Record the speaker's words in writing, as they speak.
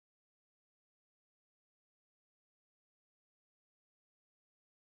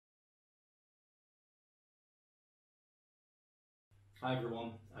Hi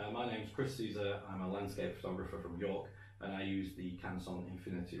everyone, my name's Chris Caesar. I'm a landscape photographer from York and I use the Canson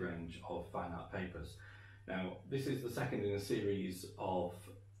Infinity range of fine art papers. Now this is the second in a series of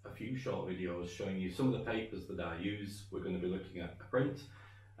a few short videos showing you some of the papers that I use. We're going to be looking at a print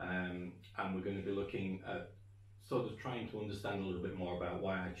and we're going to be looking at sort of trying to understand a little bit more about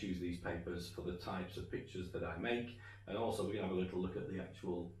why I choose these papers for the types of pictures that I make, and also we're going to have a little look at the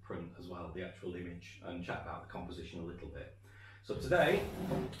actual print as well, the actual image, and chat about the composition a little bit. So today,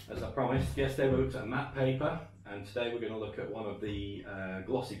 as I promised, yesterday we looked at a matte paper, and today we're going to look at one of the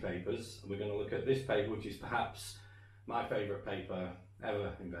glossy papers, and we're going to look at this paper, which is perhaps my favourite paper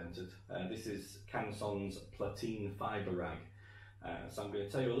ever invented. This is Canson's Platine Fibre rag. So I'm going to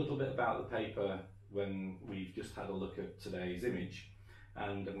tell you a little bit about the paper when we've just had a look at today's image,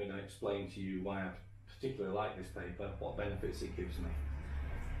 and I'm going to explain to you why I particularly like this paper, what benefits it gives me.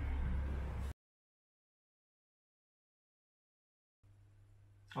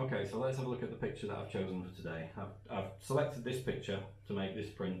 Okay, so let's have a look at the picture that I've chosen for today. I've selected this picture to make this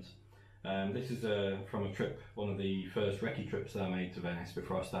print. This is from a trip, one of the first recce trips that I made to Venice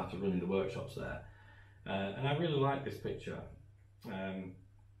before I started running the workshops there. And I really like this picture.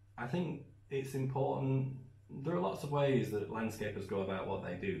 I think it's important. There are lots of ways that landscapers go about what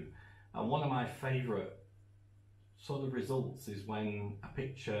they do. And one of my favourite sort of results is when a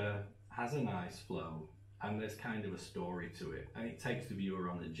picture has a nice flow and there's kind of a story to it, and it takes the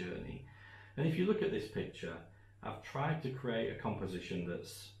viewer on a journey. And if you look at this picture, I've tried to create a composition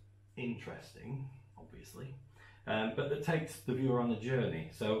that's interesting, obviously, but that takes the viewer on a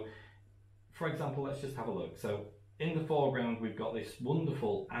journey. So, for example, let's just have a look. So, in the foreground, we've got this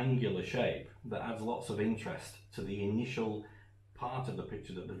wonderful angular shape that adds lots of interest to the initial part of the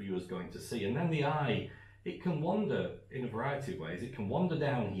picture that the viewer's going to see. And then the eye, it can wander in a variety of ways. It can wander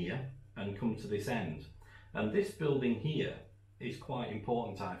down here and come to this end. And this building here is quite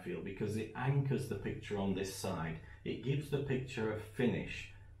important, I feel, because it anchors the picture on this side. It gives the picture a finish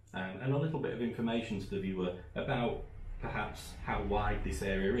and a little bit of information to the viewer about perhaps how wide this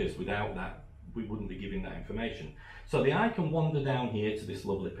area is. Without that, we wouldn't be giving that information. So the eye can wander down here to this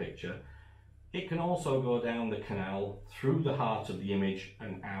lovely picture. It can also go down the canal, through the heart of the image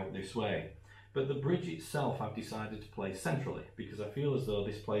and out this way. But the bridge itself I've decided to place centrally because I feel as though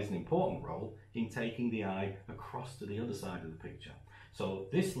this plays an important role in taking the eye across to the other side of the picture. So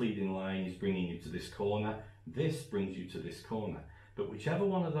this leading line is bringing you to this corner, this brings you to this corner. But whichever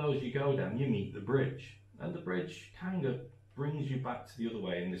one of those you go down, you meet the bridge. And the bridge kind of brings you back to the other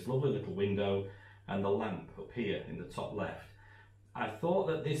way in this lovely little window and the lamp up here in the top left. I thought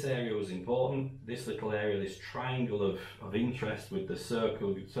that this area was important, this little area, this triangle of interest with the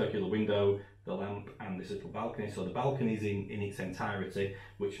circular window, the lamp and this little balcony. So the balcony is in its entirety,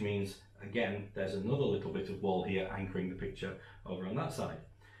 which means again there's another little bit of wall here anchoring the picture over on that side.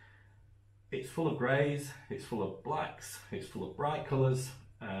 It's full of greys, it's full of blacks, it's full of bright colours,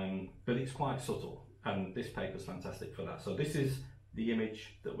 but it's quite subtle, and this paper is fantastic for that. So this is the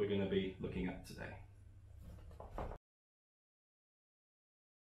image that we're going to be looking at today.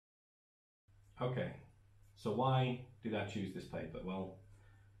 Okay, so why did I choose this paper? Well,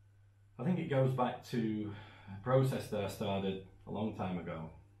 I think it goes back to a process that I started a long time ago,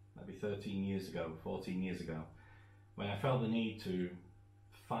 maybe 13 years ago, 14 years ago, when I felt the need to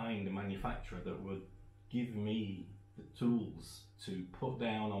find a manufacturer that would give me the tools to put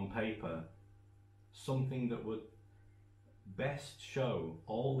down on paper something that would best show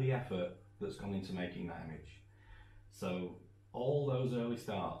all the effort that's gone into making that image. So all those early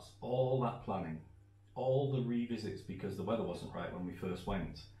starts, all that planning, all the revisits because the weather wasn't right when we first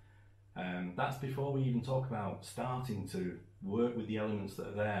went. That's before we even talk about starting to work with the elements that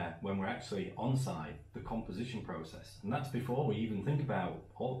are there when we're actually on site, the composition process. And that's before we even think about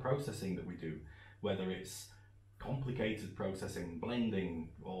all the processing that we do, whether it's complicated processing, blending,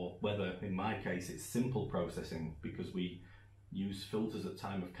 or whether in my case it's simple processing because we use filters at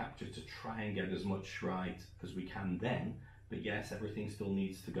time of capture to try and get as much right as we can then. But yes, everything still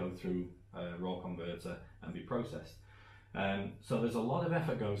needs to go through a raw converter and be processed. So there's a lot of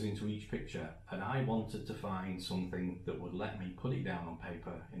effort goes into each picture, and I wanted to find something that would let me put it down on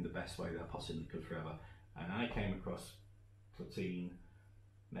paper in the best way that I possibly could forever. And I came across Platine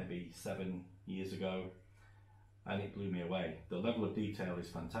maybe 7 years ago, and it blew me away. The level of detail is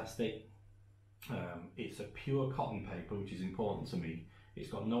fantastic. It's a pure cotton paper, which is important to me. It's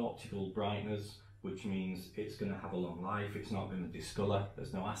got no optical brighteners, which means it's going to have a long life. It's not going to discolour.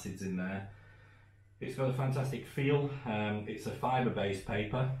 There's no acids in there. It's got a fantastic feel. It's a fibre based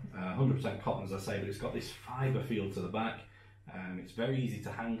paper, 100% cotton as I say, but it's got this fibre feel to the back. It's very easy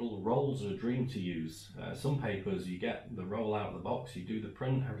to handle. Rolls are a dream to use. Some papers, you get the roll out of the box, you do the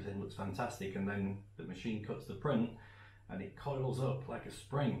print, everything looks fantastic, and then the machine cuts the print and it coils up like a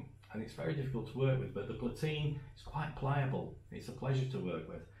spring, and it's very difficult to work with. But the Platine is quite pliable. It's a pleasure to work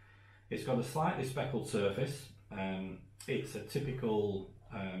with. It's got a slightly speckled surface. It's a typical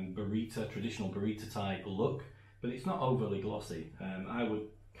traditional burrito type look, but it's not overly glossy. I would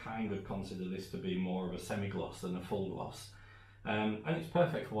kind of consider this to be more of a semi-gloss than a full gloss. And it's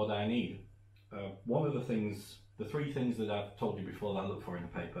perfect for what I need. One of the three things that I've told you before that I look for in a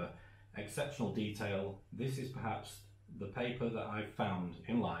paper: exceptional detail. This is perhaps the paper that I've found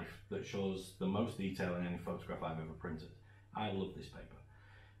in life that shows the most detail in any photograph I've ever printed. I love this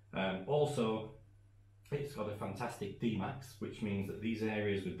paper. Also, it's got a fantastic D-max, which means that these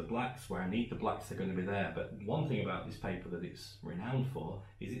areas with the blacks, where I need the blacks, are going to be there. But one thing about this paper that it's renowned for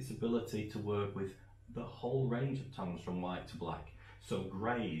is its ability to work with the whole range of tones from white to black. So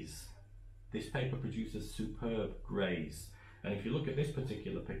greys, this paper produces superb greys. And if you look at this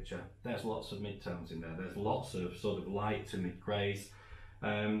particular picture, there's lots of midtones in there. There's lots of sort of light to mid greys,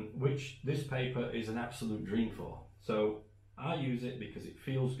 which this paper is an absolute dream for. So I use it because it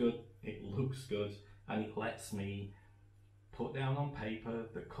feels good, it looks good, and it lets me put down on paper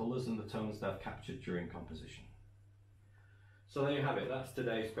the colours and the tones that I've captured during composition. So there you have it, that's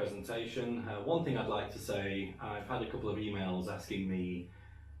today's presentation. One thing I'd like to say, I've had a couple of emails asking me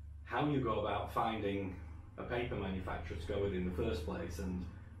how you go about finding a paper manufacturer to go with in the first place, and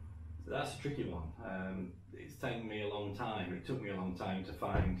that's a tricky one. It's taken me a long time, it took me a long time to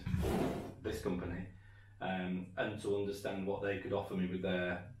find this company and to understand what they could offer me with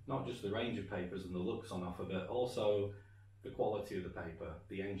their, not just the range of papers and the looks on offer, but also the quality of the paper,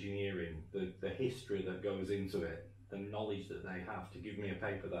 the engineering, the history that goes into it, the knowledge that they have to give me a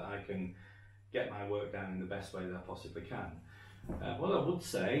paper that I can get my work down in the best way that I possibly can. What I would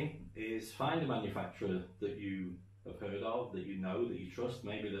say is find a manufacturer that you have heard of, that you know, that you trust,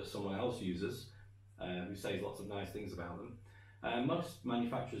 maybe that someone else uses, who says lots of nice things about them. Most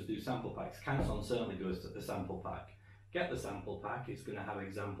manufacturers do sample packs. Canson certainly does a sample pack. Get the sample pack, it's going to have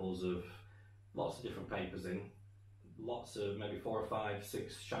examples of lots of different papers in, lots of maybe 4 or 5,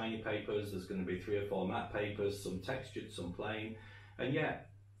 6 shiny papers. There's going to be 3 or 4 matte papers, some textured, some plain, and yeah,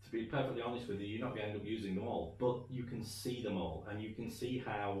 to be perfectly honest with you, you're not going to end up using them all, but you can see them all, and you can see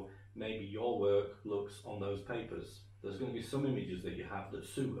how maybe your work looks on those papers. There's going to be some images that you have that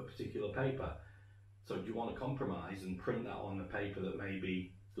suit a particular paper, so do you want to compromise and print that on a paper that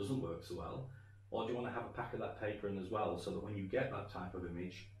maybe doesn't work so well? Or do you want to have a pack of that paper in as well, so that when you get that type of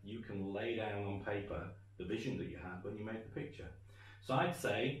image, you can lay down on paper the vision that you had when you made the picture? So I'd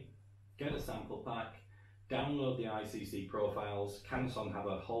say, get a sample pack, download the ICC profiles. Canson have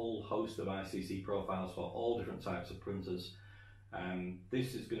a whole host of ICC profiles for all different types of printers.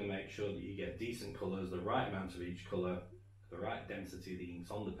 This is going to make sure that you get decent colours, the right amount of each colour, the right density of the inks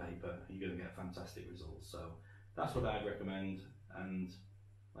on the paper, and you're going to get fantastic results. So that's what I'd recommend, and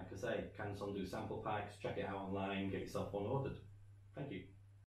like I say, Canson do sample packs, check it out online, get yourself one ordered. Thank you.